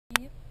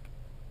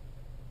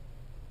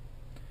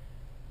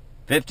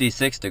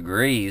56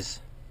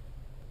 degrees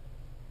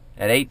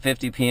at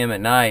 8:50 p.m.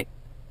 at night.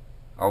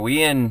 Are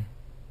we in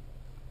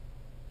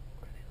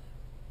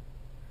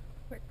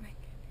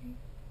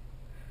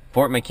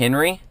Fort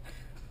McHenry?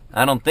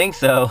 I don't think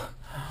so.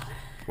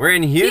 We're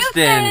in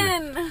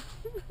Houston.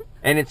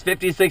 And it's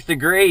 56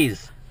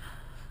 degrees.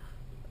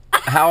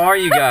 How are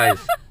you guys?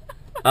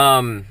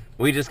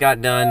 We just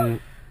got done.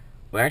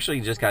 We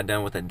actually just got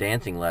done with a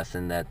dancing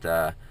lesson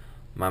that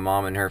my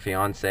mom and her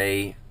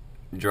fiance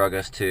drug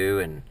us to,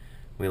 and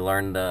we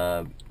learned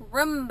the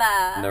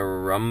Rumba. The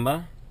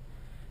rumba.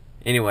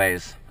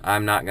 Anyways,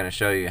 I'm not going to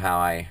show you how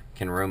I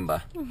can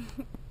rumba.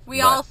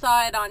 We all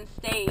saw it on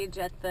stage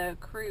at the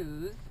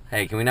cruise.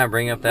 Hey, can we not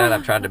bring up that?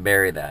 I've tried to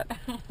bury that.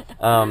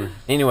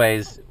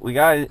 Anyways, we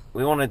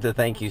wanted to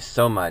thank you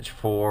so much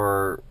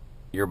for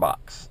your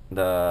box.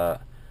 The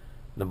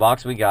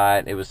box we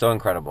got, it was so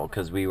incredible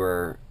because we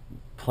were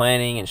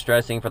planning and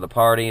stressing for the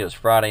party. It was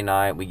Friday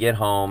night. We get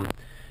home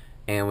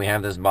and we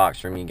have this box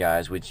from you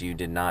guys, which you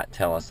did not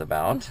tell us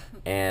about.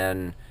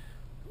 And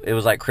it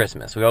was like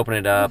Christmas. We opened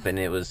it up and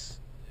it was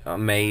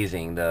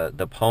amazing.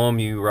 The poem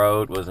you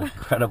wrote was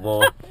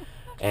incredible.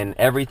 And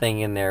everything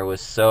in there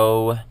was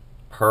so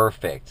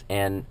perfect.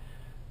 And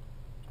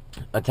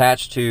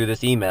attached to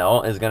this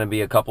email is going to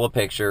be a couple of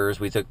pictures.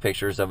 We took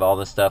pictures of all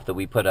the stuff that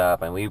we put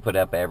up, and we put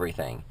up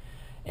everything.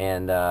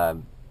 And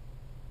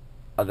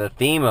the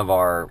theme of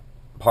our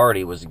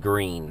party was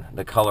green.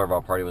 The color of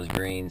our party was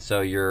green.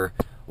 So your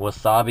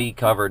wasabi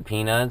covered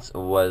peanuts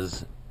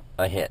was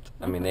a hit.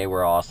 I mean, they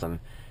were awesome.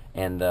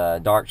 And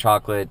dark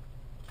chocolate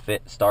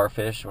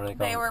starfish, what are they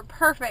called? They were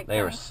perfect.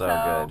 They were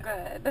so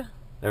good.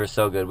 They were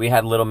so good. We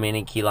had little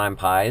mini key lime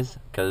pies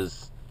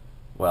because,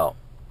 well,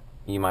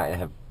 you might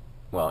have,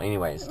 well,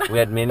 anyways, we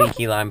had mini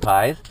key lime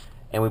pies,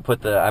 and I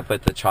put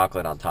the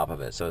chocolate on top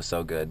of it, so it was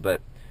so good.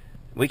 But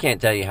we can't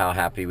tell you how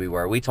happy we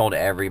were. We told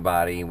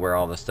everybody where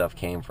all the stuff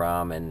came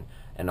from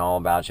and all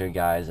about you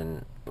guys,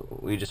 and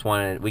we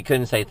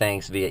couldn't say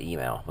thanks via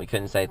email. We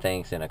couldn't say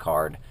thanks in a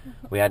card.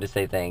 We had to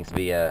say thanks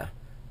via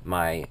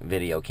my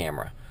video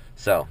camera.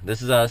 So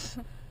this is us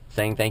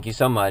saying thank you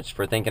so much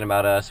for thinking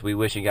about us. We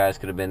wish you guys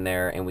could have been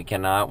there, and we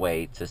cannot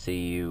wait to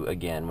see you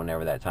again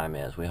whenever that time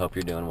is. We hope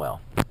you're doing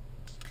well.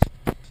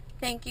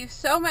 Thank you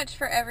so much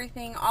for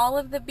everything. All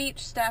of the beach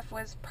stuff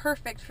was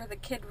perfect for the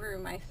kid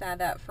room I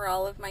set up for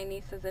all of my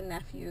nieces and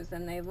nephews,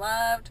 and they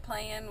loved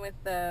playing with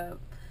the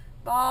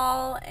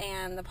ball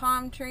and the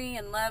palm tree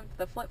and loved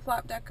the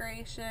flip-flop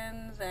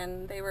decorations,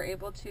 and they were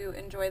able to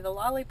enjoy the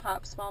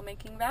lollipops while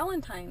making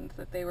valentines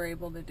that they were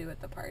able to do at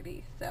the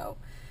party. So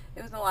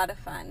it was a lot of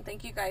fun.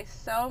 Thank you guys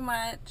so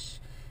much.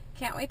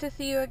 Can't wait to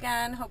see you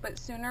again. Hope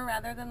it's sooner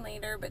rather than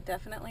later, but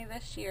definitely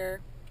this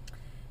year.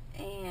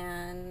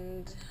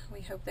 And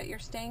we hope that you're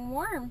staying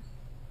warm.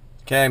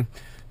 Okay.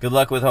 Good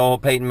luck with the whole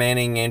Peyton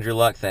Manning, Andrew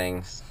Luck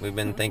things. We've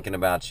been thinking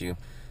about you.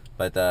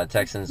 But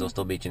Texans will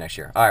still beat you next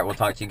year. All right, we'll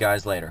talk to you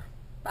guys later.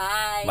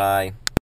 Bye. Bye.